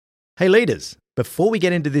Hey leaders, before we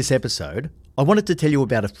get into this episode, I wanted to tell you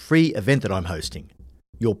about a free event that I'm hosting,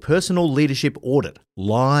 your Personal Leadership Audit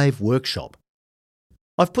live workshop.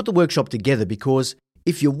 I've put the workshop together because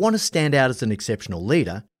if you want to stand out as an exceptional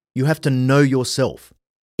leader, you have to know yourself,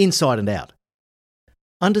 inside and out.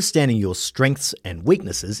 Understanding your strengths and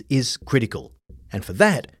weaknesses is critical, and for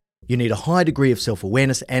that, you need a high degree of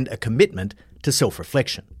self-awareness and a commitment to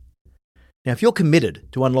self-reflection. Now, if you're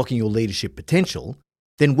committed to unlocking your leadership potential,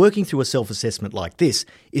 then working through a self-assessment like this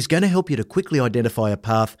is going to help you to quickly identify a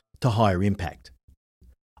path to higher impact.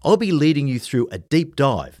 I'll be leading you through a deep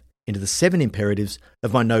dive into the 7 imperatives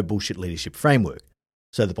of my No Bullshit Leadership Framework,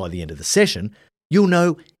 so that by the end of the session, you'll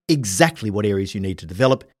know exactly what areas you need to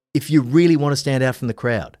develop if you really want to stand out from the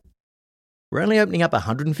crowd. We're only opening up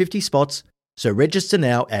 150 spots, so register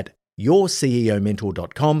now at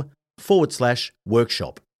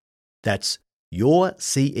yourceomentor.com/workshop. That's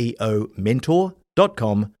yourceomentor.com/workshop.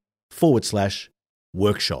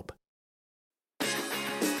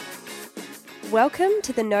 Welcome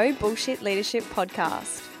to the No Bullshit Leadership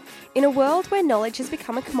Podcast. In a world where knowledge has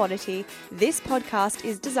become a commodity, this podcast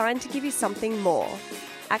is designed to give you something more.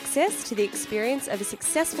 Access to the experience of a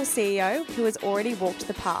successful CEO who has already walked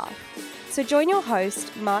the path. So join your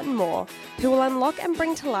host, Martin Moore, who will unlock and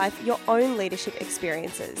bring to life your own leadership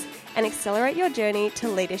experiences and accelerate your journey to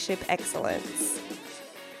leadership excellence.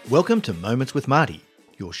 Welcome to Moments with Marty,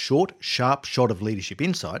 your short, sharp shot of leadership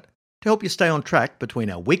insight to help you stay on track between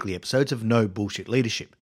our weekly episodes of No Bullshit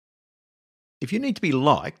Leadership. If you need to be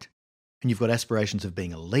liked, and you've got aspirations of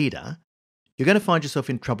being a leader, you're going to find yourself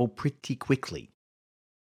in trouble pretty quickly.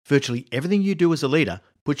 Virtually everything you do as a leader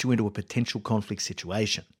puts you into a potential conflict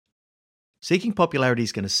situation. Seeking popularity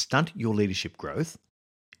is going to stunt your leadership growth,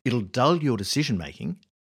 it'll dull your decision-making,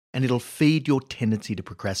 and it'll feed your tendency to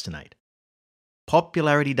procrastinate.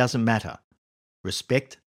 Popularity doesn't matter.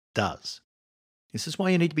 Respect does. This is why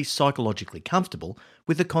you need to be psychologically comfortable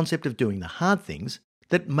with the concept of doing the hard things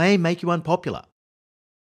that may make you unpopular.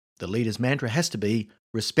 The leader's mantra has to be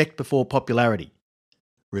respect before popularity.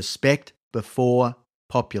 Respect before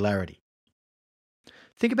popularity.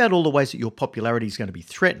 Think about all the ways that your popularity is going to be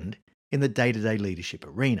threatened in the day-to-day leadership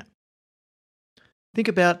arena. Think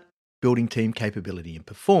about building team capability and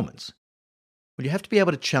performance. Well, you have to be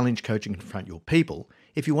able to challenge, coach, and confront your people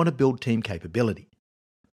if you want to build team capability.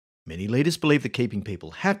 Many leaders believe that keeping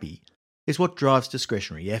people happy is what drives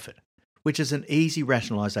discretionary effort, which is an easy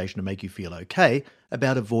rationalisation to make you feel okay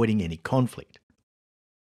about avoiding any conflict.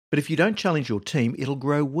 But if you don't challenge your team, it'll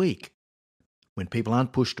grow weak. When people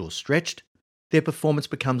aren't pushed or stretched, their performance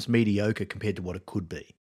becomes mediocre compared to what it could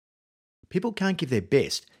be. People can't give their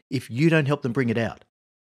best if you don't help them bring it out.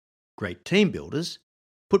 Great team builders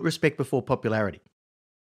put respect before popularity.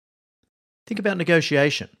 Think about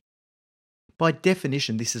negotiation. By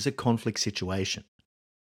definition, this is a conflict situation.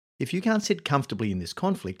 If you can't sit comfortably in this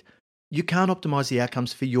conflict, you can't optimise the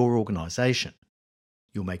outcomes for your organisation.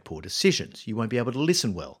 You'll make poor decisions, you won't be able to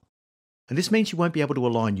listen well, and this means you won't be able to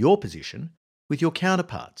align your position with your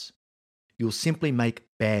counterparts. You'll simply make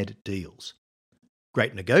bad deals.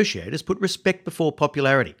 Great negotiators put respect before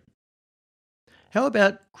popularity. How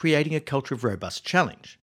about creating a culture of robust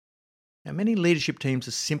challenge? Now, many leadership teams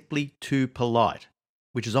are simply too polite,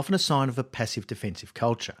 which is often a sign of a passive defensive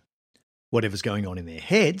culture. Whatever's going on in their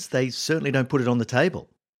heads, they certainly don't put it on the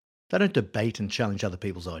table. They don't debate and challenge other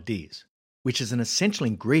people's ideas, which is an essential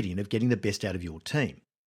ingredient of getting the best out of your team.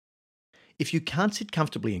 If you can't sit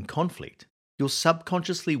comfortably in conflict, you'll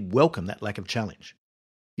subconsciously welcome that lack of challenge.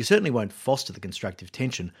 You certainly won't foster the constructive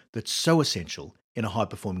tension that's so essential in a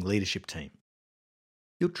high-performing leadership team.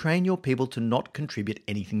 You'll train your people to not contribute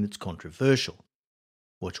anything that's controversial.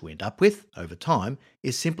 What you end up with, over time,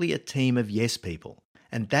 is simply a team of yes people,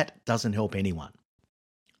 and that doesn't help anyone.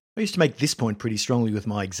 I used to make this point pretty strongly with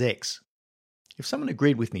my execs. If someone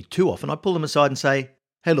agreed with me too often, I'd pull them aside and say,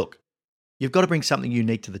 hey look, you've got to bring something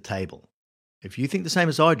unique to the table. If you think the same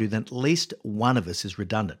as I do, then at least one of us is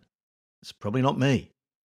redundant. It's probably not me.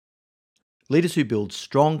 Leaders who build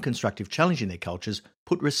strong, constructive challenge in their cultures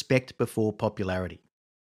put respect before popularity.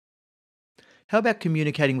 How about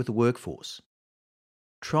communicating with the workforce?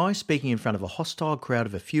 Try speaking in front of a hostile crowd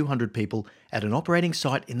of a few hundred people at an operating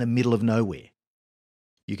site in the middle of nowhere.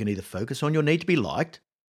 You can either focus on your need to be liked,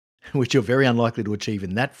 which you're very unlikely to achieve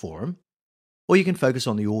in that forum, or you can focus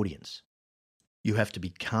on the audience. You have to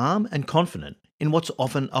be calm and confident in what's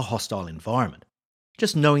often a hostile environment,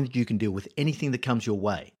 just knowing that you can deal with anything that comes your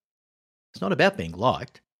way. It's not about being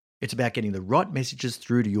liked, it's about getting the right messages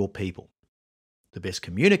through to your people. The best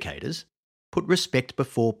communicators put respect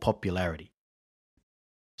before popularity.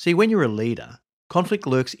 See, when you're a leader, conflict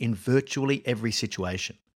lurks in virtually every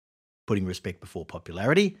situation. Putting respect before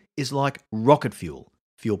popularity is like rocket fuel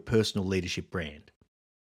for your personal leadership brand.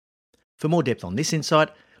 For more depth on this insight,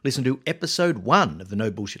 listen to episode 1 of the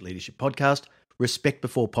No Bullshit Leadership podcast, Respect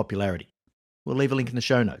Before Popularity. We'll leave a link in the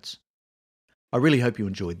show notes. I really hope you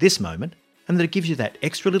enjoyed this moment and that it gives you that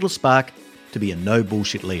extra little spark to be a no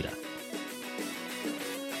bullshit leader.